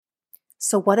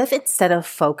So what if instead of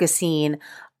focusing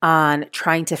on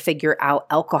trying to figure out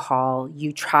alcohol,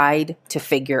 you tried to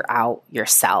figure out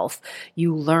yourself?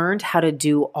 You learned how to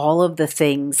do all of the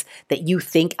things that you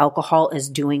think alcohol is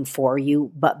doing for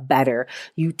you, but better.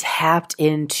 You tapped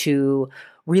into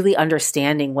really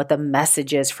understanding what the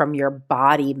messages from your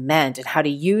body meant and how to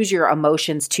use your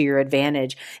emotions to your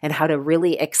advantage and how to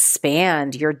really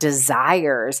expand your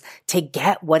desires to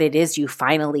get what it is you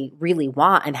finally really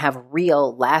want and have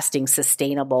real, lasting,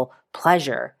 sustainable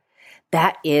pleasure.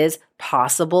 That is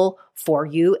possible for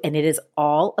you, and it is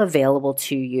all available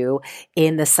to you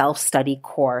in the self-study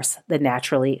course, The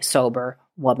Naturally Sober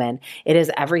Woman. It is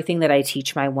everything that I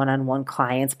teach my one-on-one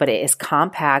clients, but it is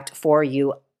compact for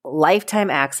you,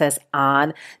 lifetime access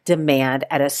on demand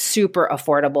at a super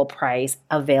affordable price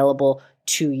available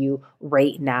to you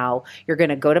right now. You're going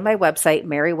to go to my website,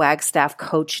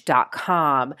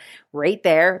 marywagstaffcoach.com. Right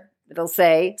there, it'll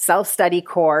say self-study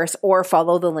course, or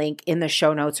follow the link in the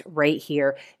show notes right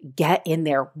here. Get in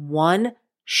there. One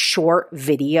short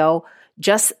video,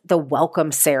 just the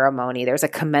welcome ceremony. There's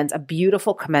a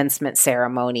beautiful commencement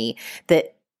ceremony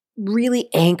that really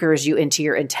anchors you into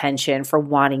your intention for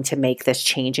wanting to make this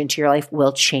change into your life.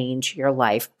 Will change your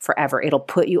life forever. It'll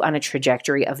put you on a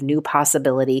trajectory of new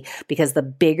possibility, because the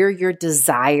bigger your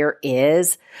desire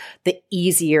is, the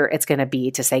easier it's going to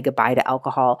be to say goodbye to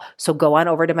alcohol. So go on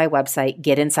over to my website,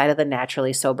 get inside of the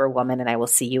Naturally Sober Woman, and I will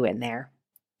see you in there.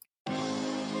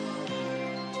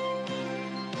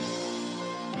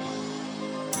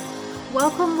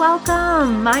 Welcome,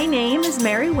 welcome. My name is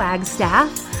Mary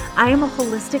Wagstaff. I am a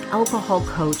holistic alcohol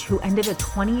coach who ended a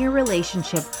 20-year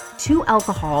relationship to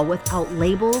alcohol without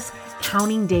labels,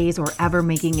 counting days, or ever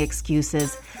making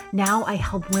excuses. Now I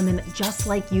help women just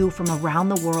like you from around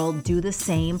the world do the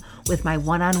same with my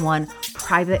one-on-one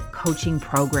private coaching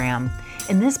program.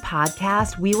 In this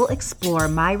podcast, we will explore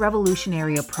my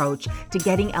revolutionary approach to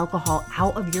getting alcohol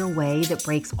out of your way that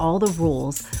breaks all the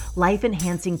rules,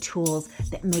 life-enhancing tools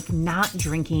that make not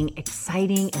drinking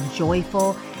exciting and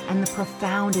joyful, and the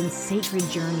profound and sacred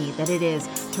journey that it is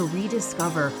to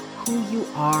rediscover who you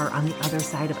are on the other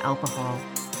side of alcohol.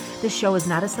 This show is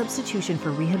not a substitution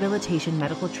for rehabilitation,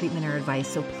 medical treatment, or advice,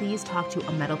 so please talk to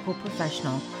a medical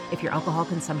professional if your alcohol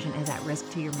consumption is at risk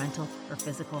to your mental or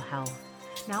physical health.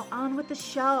 Now on with the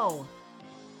show.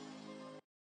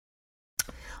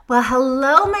 Well,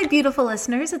 hello, my beautiful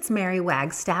listeners. It's Mary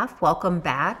Wagstaff. Welcome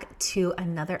back to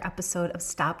another episode of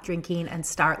Stop Drinking and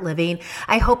Start Living.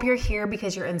 I hope you're here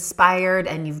because you're inspired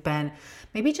and you've been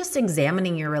maybe just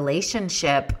examining your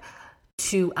relationship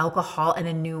to alcohol in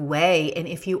a new way. And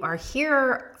if you are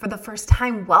here for the first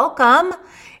time, welcome.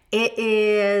 It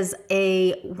is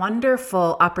a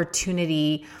wonderful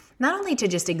opportunity not only to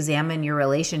just examine your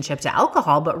relationship to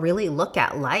alcohol, but really look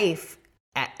at life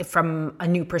from a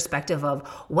new perspective of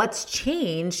what's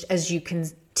changed as you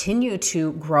continue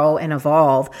to grow and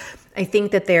evolve. I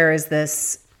think that there is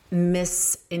this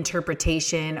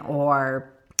misinterpretation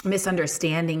or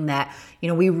misunderstanding that,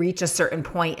 we reach a certain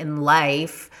point in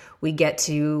life, we get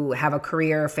to have a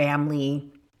career,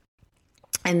 family,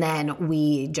 and then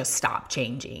we just stop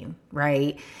changing,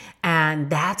 right? And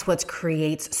that's what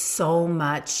creates so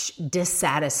much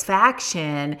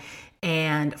dissatisfaction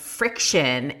and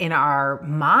friction in our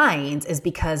minds, is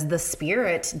because the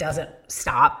spirit doesn't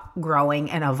stop growing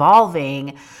and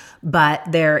evolving, but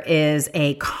there is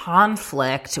a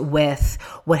conflict with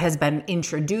what has been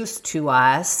introduced to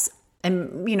us.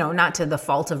 And, not to the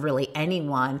fault of really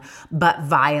anyone, but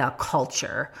via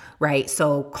culture, right?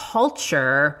 So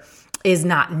culture is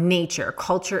not nature.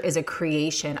 Culture is a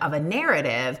creation of a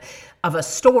narrative, of a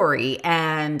story,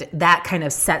 and that kind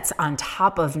of sets on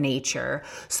top of nature.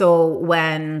 So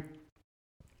when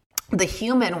the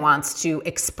human wants to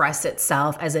express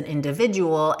itself as an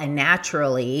individual and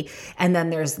naturally, and then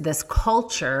there's this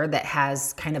culture that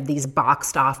has kind of these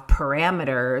boxed off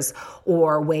parameters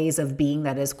or ways of being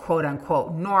that is quote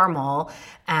unquote normal,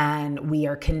 and we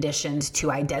are conditioned to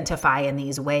identify in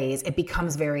these ways, it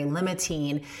becomes very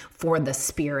limiting for the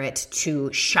spirit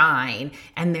to shine.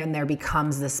 And then there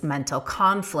becomes this mental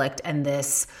conflict and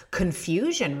this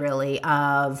confusion really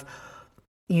of,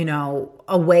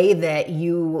 a way that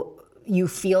you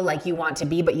feel like you want to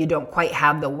be, but you don't quite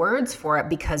have the words for it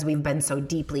because we've been so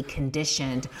deeply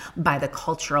conditioned by the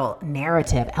cultural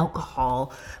narrative,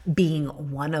 alcohol being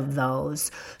one of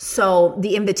those. So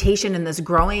the invitation in this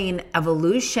growing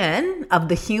evolution of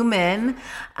the human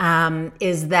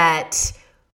is that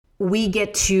we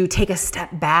get to take a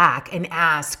step back and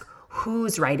ask,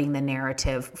 who's writing the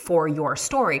narrative for your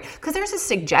story. Because there's a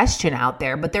suggestion out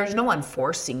there, but there's no one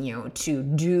forcing you to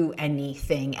do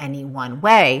anything any one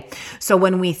way. So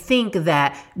when we think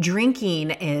that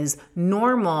drinking is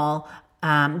normal,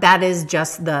 that is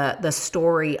just the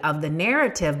story of the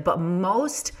narrative. But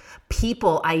most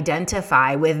people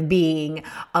identify with being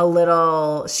a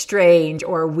little strange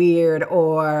or weird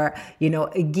or,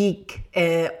 a geek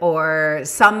or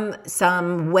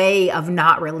some way of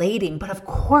not relating. But of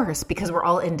course, because we're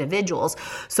all individuals.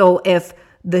 So if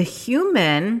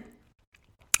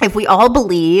we all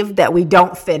believe that we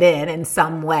don't fit in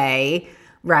some way,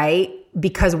 right?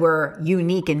 Because we're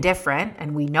unique and different,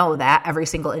 and we know that every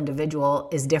single individual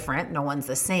is different, no one's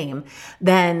the same,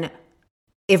 then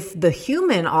if the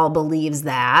human all believes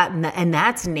that, and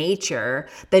that's nature,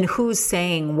 then who's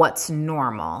saying what's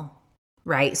normal,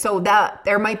 right? So that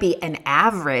there might be an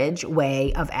average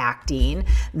way of acting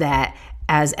that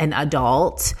as an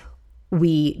adult,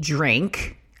 we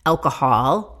drink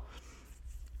alcohol,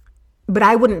 but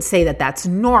I wouldn't say that that's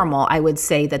normal. I would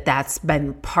say that that's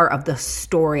been part of the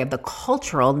story of the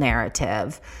cultural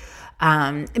narrative,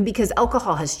 because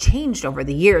alcohol has changed over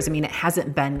the years. I mean, it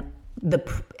hasn't been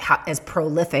as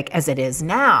prolific as it is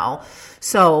now.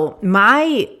 So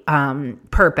my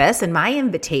purpose and my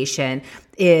invitation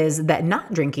is that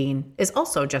not drinking is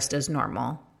also just as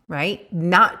normal, right?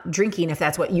 Not drinking, if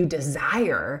that's what you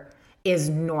desire, is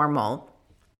normal.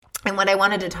 And what I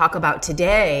wanted to talk about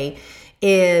today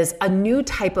is a new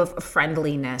type of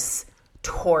friendliness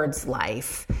towards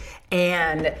life.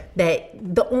 And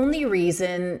that the only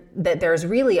reason that there's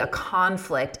really a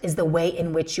conflict is the way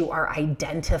in which you are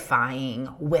identifying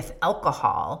with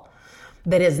alcohol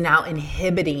that is now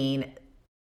inhibiting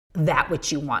that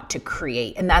which you want to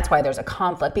create. And that's why there's a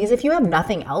conflict, because if you have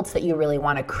nothing else that you really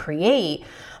want to create,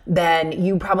 then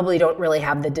you probably don't really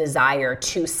have the desire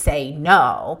to say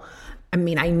no. I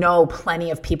mean, I know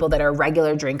plenty of people that are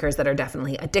regular drinkers that are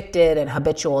definitely addicted and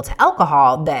habitual to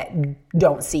alcohol that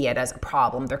don't see it as a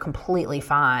problem. They're completely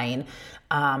fine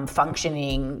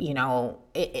functioning,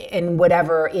 in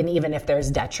whatever, and even if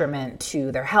there's detriment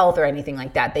to their health or anything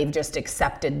like that, they've just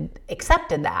accepted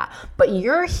that. But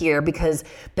you're here because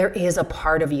there is a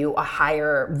part of you, a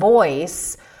higher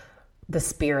voice, the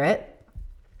spirit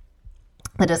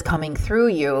that is coming through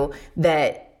you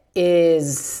that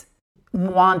is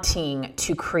wanting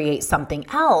to create something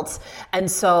else.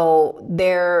 And so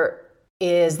there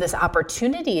is this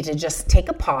opportunity to just take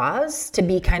a pause, to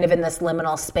be kind of in this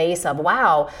liminal space of,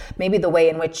 wow, maybe the way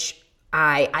in which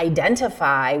I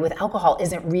identify with alcohol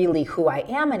isn't really who I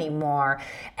am anymore.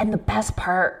 And the best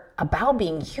part about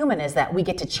being human is that we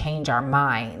get to change our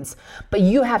minds. But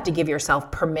you have to give yourself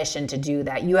permission to do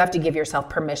that. You have to give yourself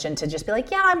permission to just be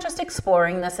like, yeah, I'm just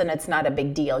exploring this and it's not a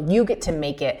big deal. You get to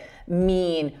make it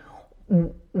mean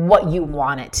what you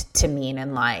want it to mean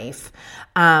in life.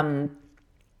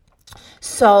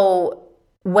 So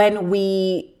when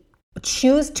we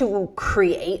choose to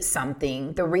create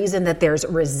something, the reason that there's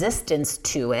resistance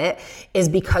to it is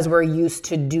because we're used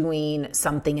to doing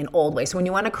something in old ways. So when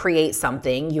you want to create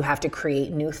something, you have to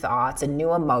create new thoughts and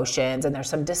new emotions, and there's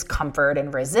some discomfort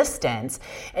and resistance.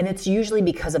 And it's usually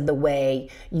because of the way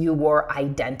you were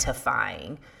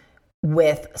identifying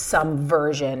with some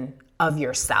version of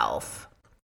yourself.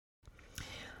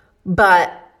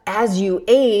 But as you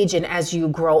age and as you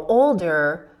grow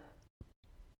older,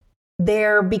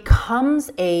 there becomes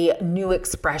a new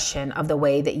expression of the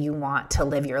way that you want to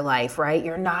live your life, right?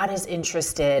 You're not as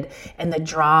interested in the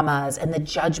dramas and the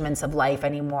judgments of life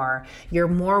anymore. You're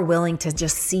more willing to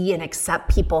just see and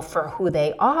accept people for who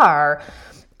they are.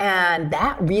 And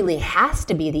that really has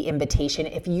to be the invitation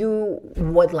if you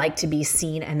would like to be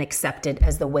seen and accepted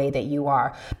as the way that you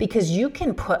are. Because you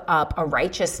can put up a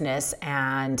righteousness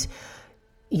and,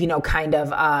 kind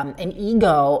of an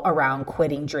ego around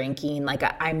quitting drinking, like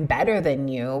I'm better than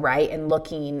you, right? And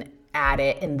looking at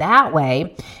it in that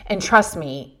way. And trust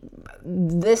me,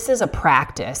 this is a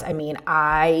practice. I mean,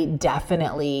 I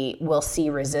definitely will see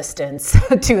resistance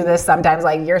to this sometimes,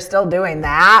 like you're still doing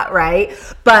that, right?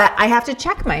 But I have to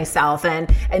check myself, and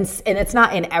it's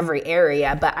not in every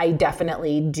area, but I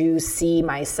definitely do see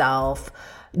myself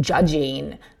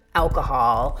judging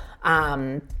alcohol,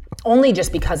 only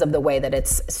just because of the way that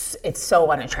it's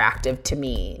so unattractive to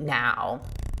me now.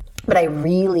 But I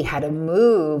really had to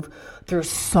move through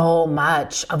so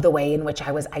much of the way in which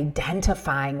I was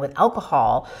identifying with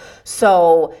alcohol.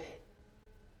 So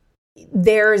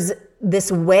there's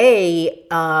this way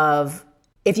of,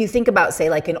 if you think about, say,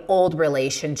 like an old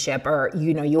relationship, or,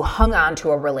 you hung on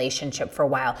to a relationship for a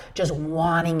while, just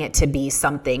wanting it to be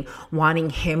something, wanting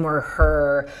him or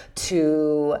her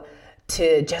to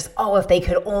to just, if they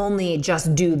could only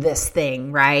just do this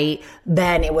thing, right?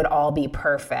 Then it would all be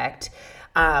perfect.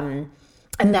 And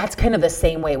that's kind of the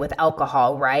same way with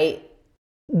alcohol, right?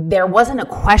 There wasn't a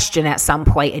question at some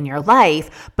point in your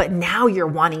life, but now you're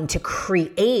wanting to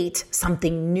create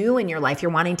something new in your life.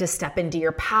 You're wanting to step into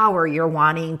your power. You're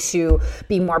wanting to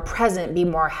be more present, be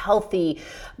more healthy,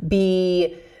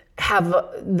 have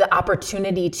the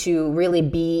opportunity to really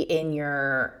be in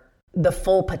the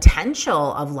full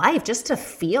potential of life, just to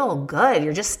feel good.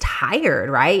 You're just tired,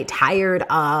 right? Tired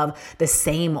of the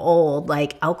same old,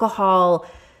 like alcohol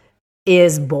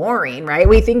is boring, right?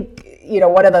 We think,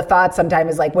 one of the thoughts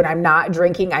sometimes is like, when I'm not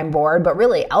drinking, I'm bored, but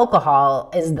really alcohol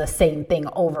is the same thing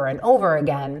over and over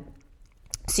again.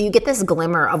 So you get this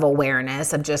glimmer of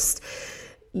awareness of just,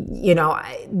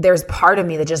 there's part of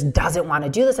me that just doesn't want to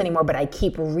do this anymore, but I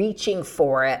keep reaching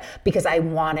for it because I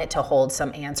want it to hold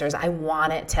some answers. I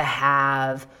want it to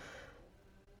have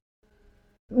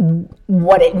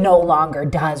what it no longer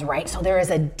does, right? So there is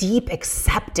a deep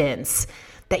acceptance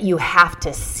that you have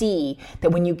to see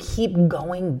that when you keep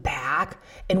going back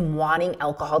and wanting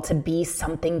alcohol to be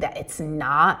something that it's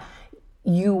not,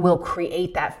 you will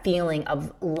create that feeling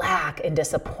of lack and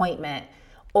disappointment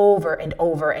over and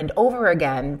over and over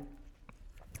again.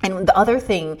 And the other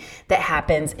thing that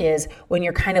happens is when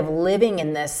you're kind of living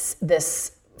in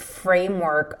this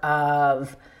framework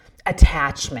of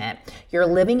attachment, you're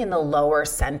living in the lower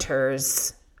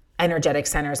centers, energetic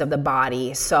centers of the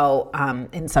body. So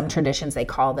in some traditions, they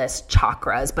call this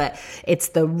chakras, but it's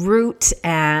the root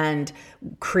and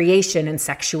creation and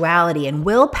sexuality and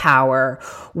willpower,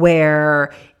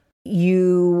 where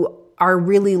you are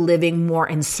really living more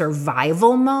in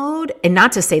survival mode. And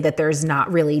not to say that there's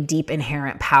not really deep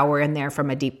inherent power in there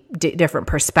from a different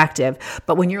perspective,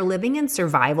 but when you're living in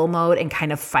survival mode and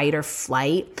kind of fight or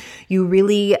flight, you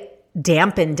really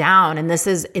dampen down. And this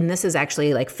is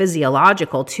actually like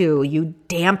physiological too. You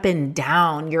dampen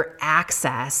down your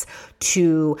access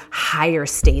to higher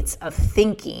states of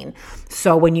thinking.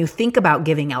 So when you think about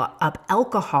giving up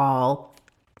alcohol,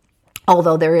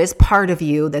 although there is part of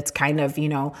you that's kind of,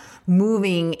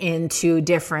 moving into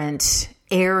different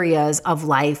areas of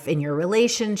life in your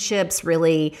relationships,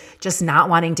 really just not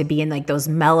wanting to be in like those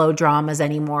melodramas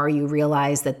anymore. You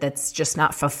realize that that's just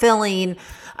not fulfilling.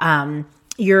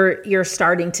 You're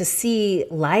starting to see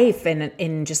life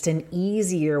in just an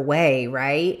easier way,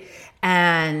 right?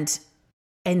 And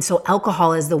so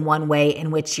alcohol is the one way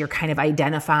in which you're kind of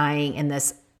identifying in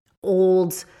this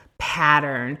old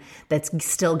pattern that's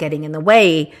still getting in the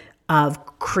way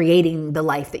of creating the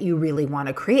life that you really want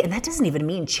to create. And that doesn't even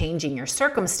mean changing your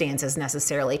circumstances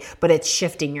necessarily, but it's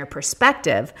shifting your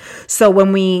perspective. So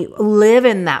when we live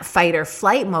in that fight or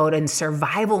flight mode and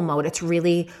survival mode, it's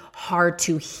really hard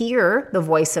to hear the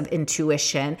voice of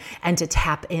intuition and to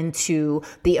tap into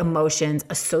the emotions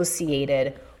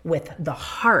associated with the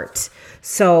heart.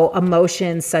 So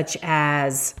emotions such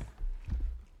as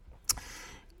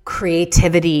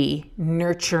creativity,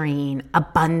 nurturing,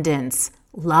 abundance,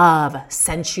 love,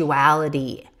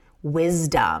 sensuality,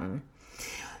 wisdom.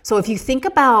 So if you think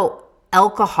about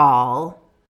alcohol,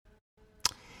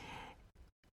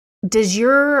 does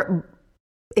your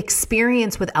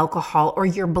experience with alcohol or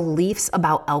your beliefs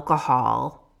about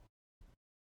alcohol,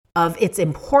 of its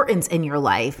importance in your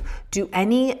life, do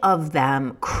any of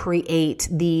them create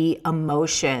the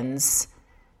emotions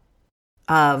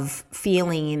of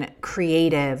feeling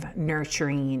creative,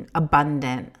 nurturing,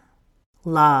 abundant,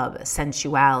 love,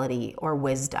 sensuality, or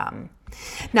wisdom?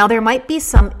 Now, there might be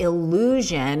some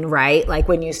illusion, right? Like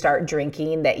when you start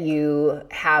drinking, that you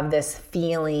have this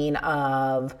feeling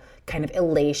of kind of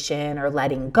elation or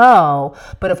letting go.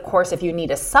 But of course, if you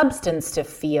need a substance to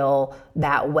feel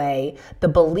that way, the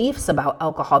beliefs about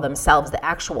alcohol themselves, the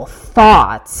actual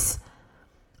thoughts,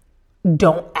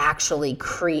 don't actually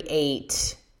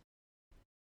create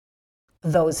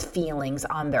those feelings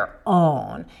on their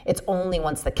own. It's only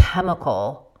once the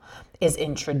chemical is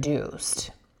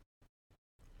introduced.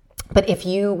 But if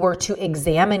you were to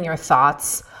examine your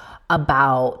thoughts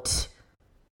about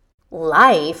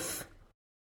life,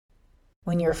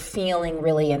 when you're feeling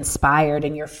really inspired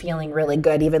and you're feeling really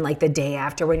good, even like the day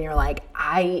after, when you're like,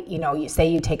 you say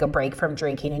you take a break from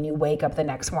drinking and you wake up the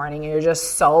next morning and you're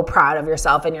just so proud of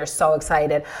yourself and you're so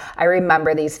excited. I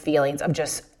remember these feelings of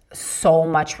just so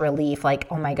much relief, like,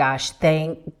 oh my gosh,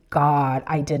 thank God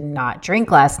I did not drink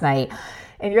last night.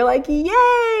 And you're like,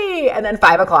 yay! And then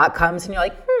 5 o'clock comes and you're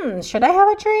like, should I have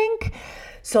a drink?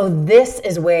 So this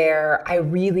is where I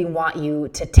really want you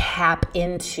to tap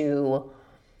into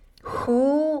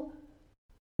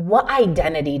what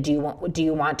identity do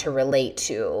you want to relate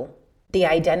to? The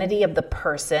identity of the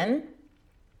person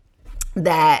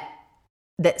that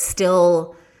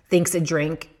still thinks a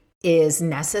drink is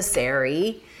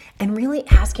necessary, and really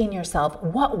asking yourself,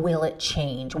 what will it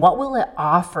change? What will it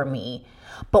offer me?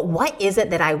 But what is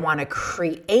it that I want to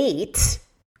create?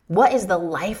 What is the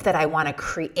life that I want to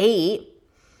create?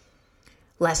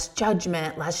 Less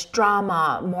judgment, less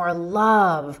drama, more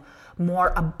love,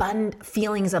 more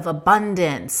feelings of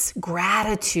abundance,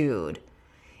 gratitude.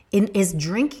 Is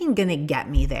drinking going to get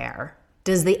me there?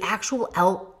 Does the actual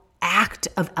act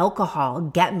of alcohol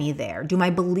get me there? Do my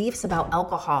beliefs about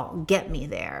alcohol get me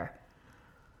there?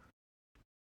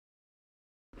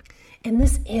 And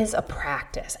this is a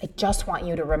practice. I just want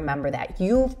you to remember that.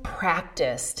 You've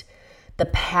practiced the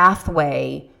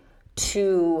pathway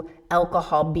to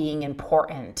alcohol being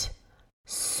important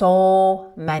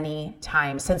so many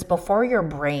times since before your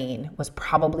brain was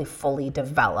probably fully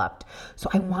developed. So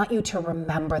I want you to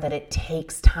remember that it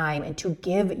takes time, and to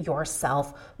give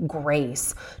yourself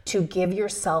grace, to give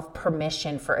yourself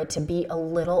permission for it to be a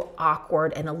little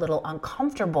awkward and a little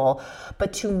uncomfortable,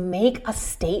 but to make a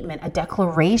statement, a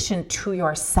declaration to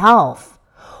yourself.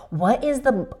 What is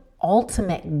the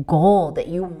ultimate goal that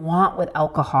you want with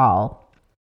alcohol?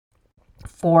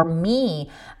 For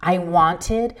me, I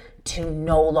wanted to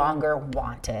no longer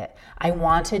want it. I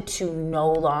wanted to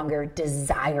no longer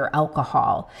desire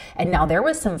alcohol. And now there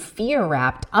was some fear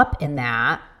wrapped up in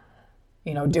that.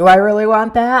 Do I really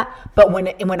want that? But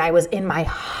when I was in my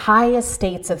highest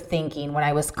states of thinking, when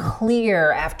I was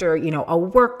clear after, a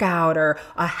workout or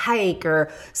a hike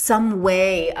or some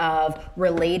way of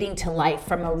relating to life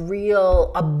from a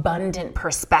real abundant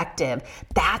perspective,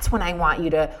 that's when I want you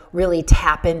to really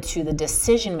tap into the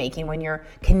decision making, when you're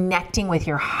connecting with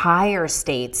your higher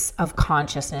states of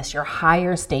consciousness, your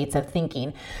higher states of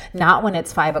thinking, not when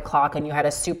it's 5 o'clock and you had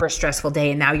a super stressful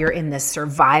day and now you're in this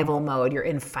survival mode, you're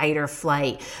in fight or flight.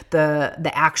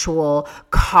 The actual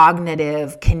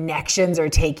cognitive connections are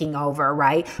taking over,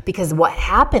 right? Because what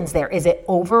happens there is it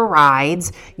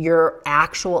overrides your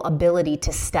actual ability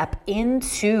to step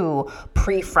into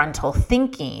prefrontal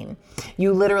thinking.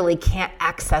 You literally can't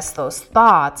access those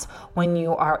thoughts when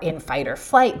you are in fight or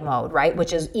flight mode, right?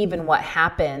 Which is even what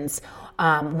happens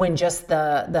when just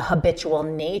the habitual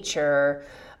nature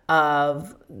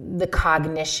of the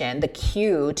cognition, the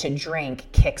cue to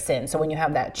drink kicks in. So when you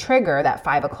have that trigger, that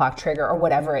 5 o'clock trigger or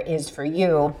whatever it is for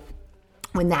you,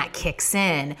 when that kicks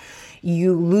in,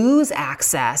 you lose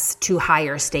access to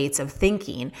higher states of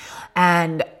thinking.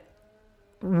 And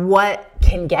what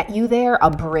can get you there? A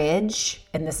bridge.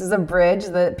 And this is a bridge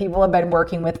that people have been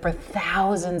working with for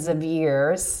thousands of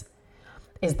years,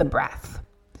 is the breath.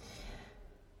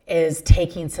 Is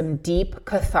taking some deep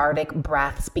cathartic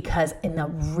breaths, because in the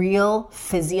real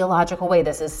physiological way,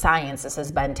 this is science, this has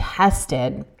been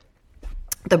tested.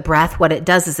 The breath, what it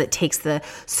does is it takes the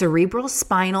cerebral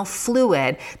spinal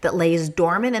fluid that lays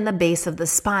dormant in the base of the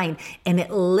spine and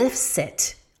it lifts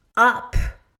it up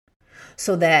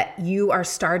so that you are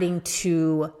starting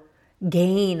to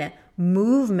gain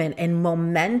movement and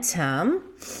momentum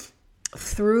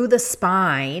through the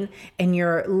spine, and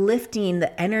you're lifting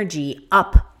the energy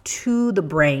up to the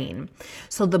brain.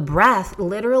 So the breath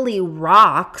literally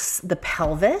rocks the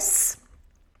pelvis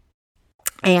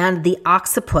and the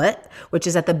occiput, which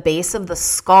is at the base of the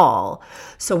skull.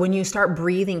 So when you start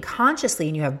breathing consciously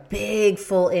and you have big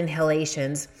full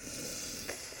inhalations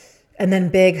and then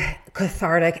big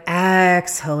cathartic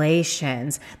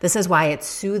exhalations, this is why it's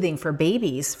soothing for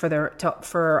babies,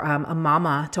 for a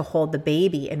mama to hold the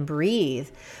baby and breathe.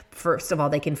 First of all,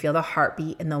 they can feel the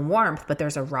heartbeat and the warmth, but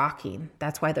there's a rocking.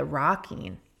 That's why the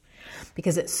rocking,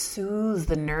 because it soothes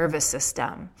the nervous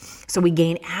system. So we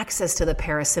gain access to the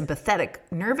parasympathetic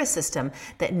nervous system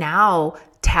that now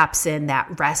taps in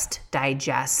that rest,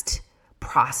 digest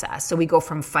process. So we go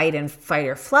from fight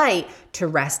or flight to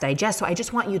rest, digest. So I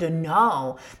just want you to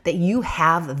know that you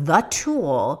have the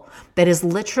tool that is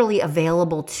literally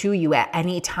available to you at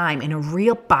any time in a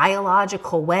real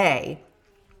biological way.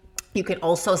 You can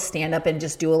also stand up and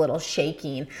just do a little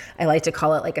shaking. I like to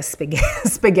call it like a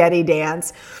spaghetti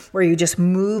dance, where you just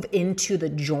move into the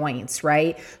joints,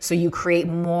 right? So you create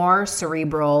more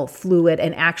cerebral fluid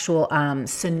and actual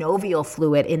synovial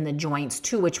fluid in the joints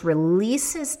too, which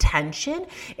releases tension.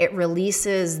 It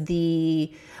releases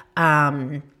the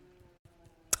that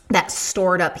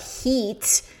stored up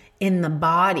heat in the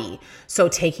body. So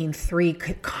taking 3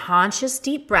 conscious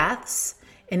deep breaths,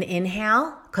 an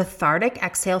inhale, cathartic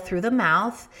exhale through the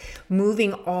mouth,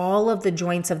 moving all of the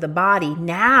joints of the body.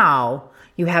 Now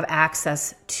you have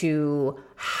access to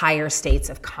higher states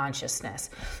of consciousness.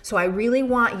 So I really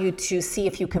want you to see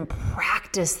if you can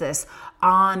practice this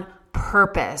on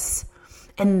purpose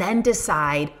and then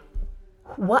decide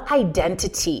what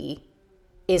identity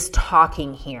is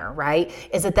talking here, right?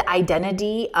 Is it the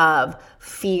identity of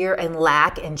fear and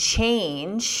lack and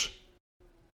change,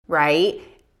 right?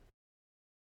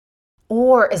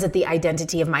 Or is it the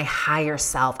identity of my higher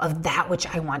self, of that which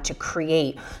I want to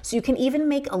create? So you can even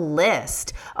make a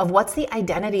list of what's the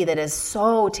identity that is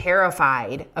so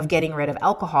terrified of getting rid of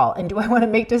alcohol. And do I want to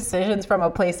make decisions from a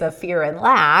place of fear and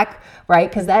lack, right?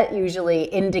 Because that usually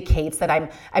indicates that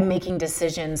I'm making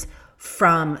decisions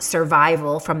from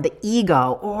survival, from the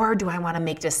ego. Or do I want to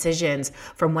make decisions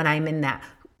from when I'm in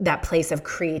that place of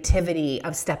creativity,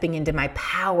 of stepping into my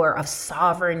power, of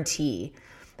sovereignty,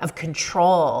 of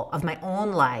control of my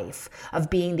own life,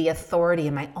 of being the authority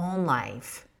in my own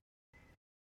life?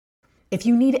 If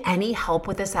you need any help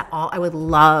with this at all, I would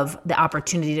love the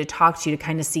opportunity to talk to you to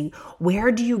kind of see,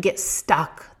 where do you get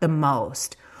stuck the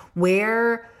most?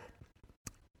 Where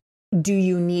do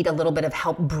you need a little bit of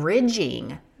help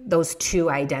bridging those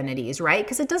two identities, right?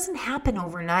 Because it doesn't happen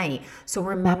overnight. So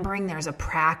remembering there's a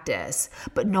practice,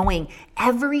 but knowing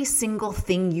every single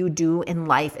thing you do in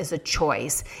life is a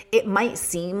choice. It might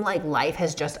seem like life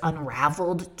has just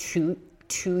unraveled to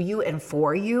you and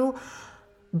for you,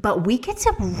 but we get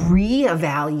to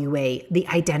reevaluate the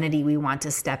identity we want to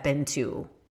step into,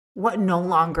 what no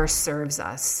longer serves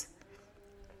us.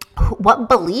 What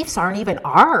beliefs aren't even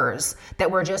ours that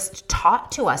were just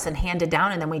taught to us and handed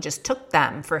down, and then we just took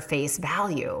them for face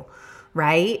value,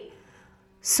 right?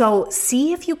 So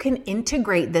see if you can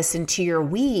integrate this into your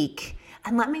week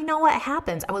and let me know what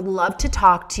happens. I would love to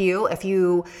talk to you if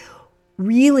you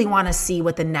really want to see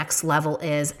what the next level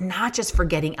is, not just for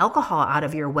getting alcohol out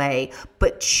of your way,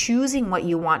 but choosing what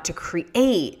you want to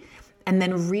create, and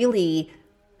then really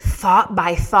thought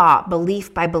by thought,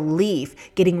 belief by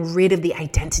belief, getting rid of the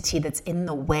identity that's in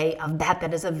the way of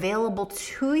that is available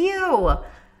to you.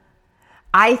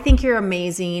 I think you're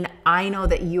amazing. I know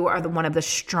that you are one of the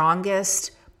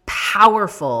strongest,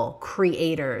 powerful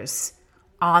creators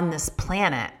on this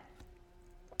planet,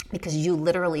 because you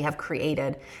literally have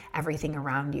created everything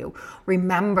around you.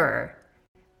 Remember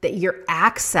that your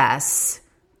access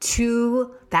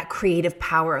to that creative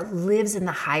power lives in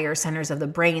the higher centers of the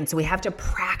brain. So we have to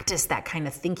practice that kind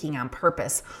of thinking on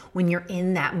purpose when you're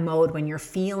in that mode, when you're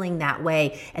feeling that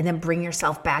way, and then bring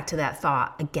yourself back to that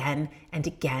thought again and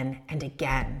again and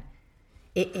again.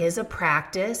 It is a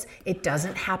practice. It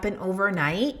doesn't happen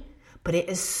overnight, but it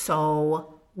is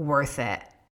so worth it.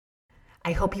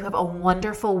 I hope you have a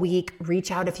wonderful week. Reach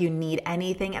out if you need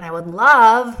anything, and I would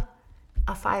love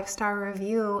a 5-star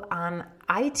review on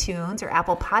iTunes or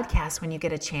Apple Podcasts when you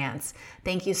get a chance.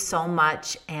 Thank you so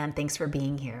much, and thanks for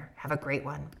being here. Have a great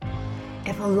one.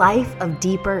 If a life of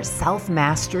deeper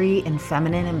self-mastery and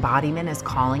feminine embodiment is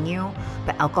calling you,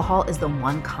 but alcohol is the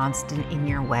one constant in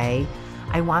your way,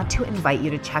 I want to invite you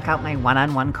to check out my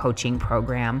one-on-one coaching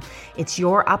program. It's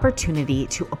your opportunity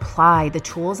to apply the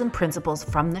tools and principles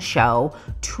from the show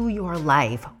to your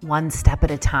life, one step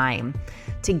at a time.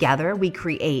 Together, we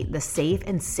create the safe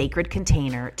and sacred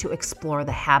container to explore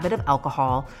the habit of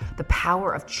alcohol, the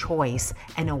power of choice,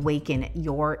 and awaken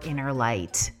your inner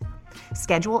light.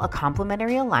 Schedule a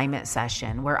complimentary alignment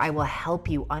session where I will help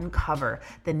you uncover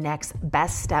the next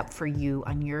best step for you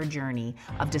on your journey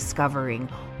of discovering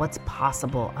what's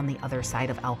possible on the other side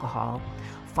of alcohol.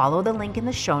 Follow the link in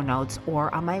the show notes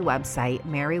or on my website,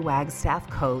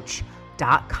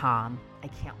 marywagstaffcoach.com. I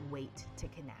can't wait to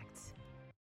connect.